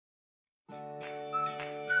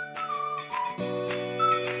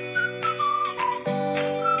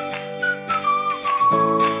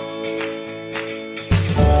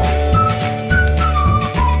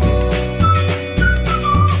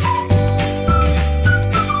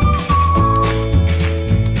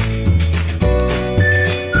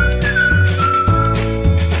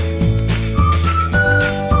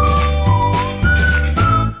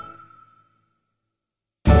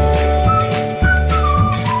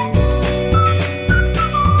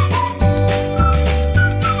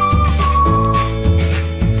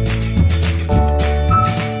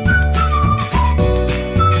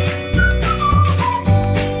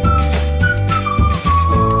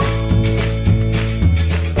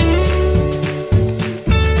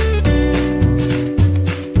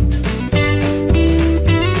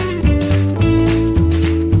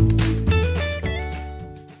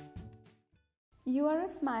You are a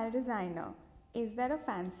smile designer. Is that a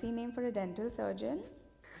fancy name for a dental surgeon?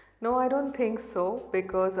 No, I don't think so,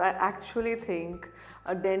 because I actually think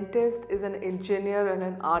a dentist is an engineer and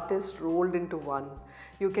an artist rolled into one.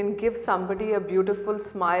 You can give somebody a beautiful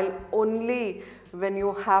smile only when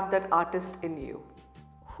you have that artist in you.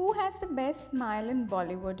 Who has the best smile in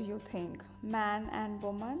Bollywood, you think? Man and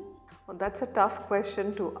woman? Well, that's a tough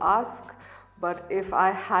question to ask, but if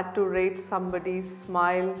I had to rate somebody's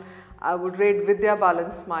smile, I would rate Vidya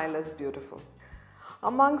Balan's smile as beautiful.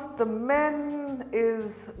 Amongst the men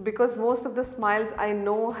is because most of the smiles I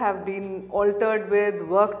know have been altered with,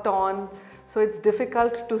 worked on, so it's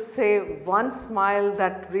difficult to say one smile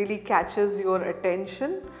that really catches your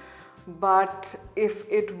attention. But if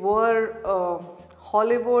it were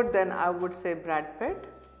Hollywood, then I would say Brad Pitt.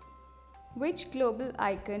 Which global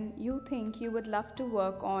icon you think you would love to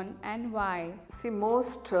work on and why? See,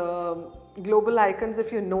 most global icons,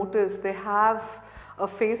 if you notice, they have a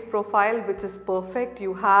face profile which is perfect.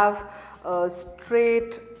 You have a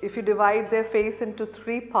straight, if you divide their face into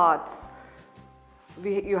three parts,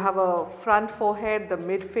 you have a front forehead, the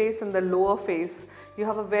mid face and the lower face. You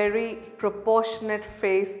have a very proportionate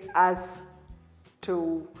face as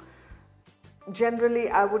to, generally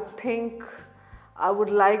I would think, I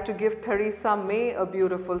would like to give Theresa May a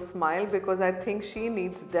beautiful smile because I think she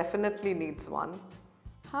definitely needs one.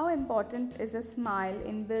 How important is a smile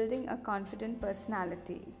in building a confident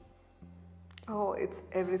personality? Oh, it's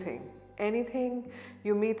everything. Anything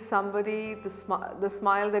you meet somebody, the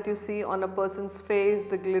smile that you see on a person's face,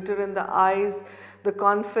 the glitter in the eyes, the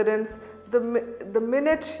confidence, the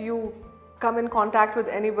minute you come in contact with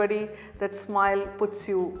anybody, that smile puts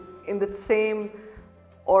you in the same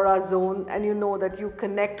aura zone and you know that you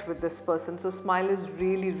connect with this person. So smile is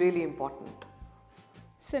really, really important.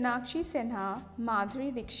 Sonakshi Sinha,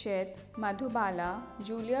 Madhuri Dixit, Madhubala,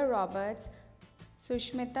 Julia Roberts,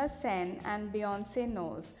 Sushmita Sen and Beyonce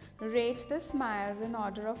Knowles. Rate the smiles in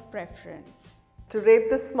order of preference. To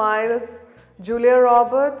rate the smiles, Julia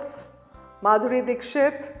Roberts, Madhuri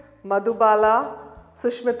Dixit, Madhubala,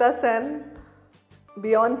 Sushmita Sen,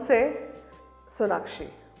 Beyonce, Sonakshi.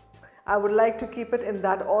 I would like to keep it in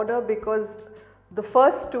that order because the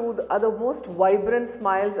first two are the most vibrant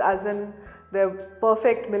smiles, as in their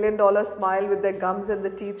perfect $1 million smile with their gums and the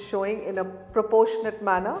teeth showing in a proportionate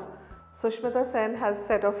manner. Sushmita Sen has a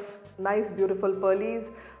set of nice beautiful pearlies,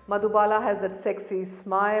 Madhubala has that sexy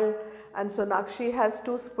smile, and Sonakshi has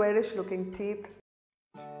two squarish looking teeth.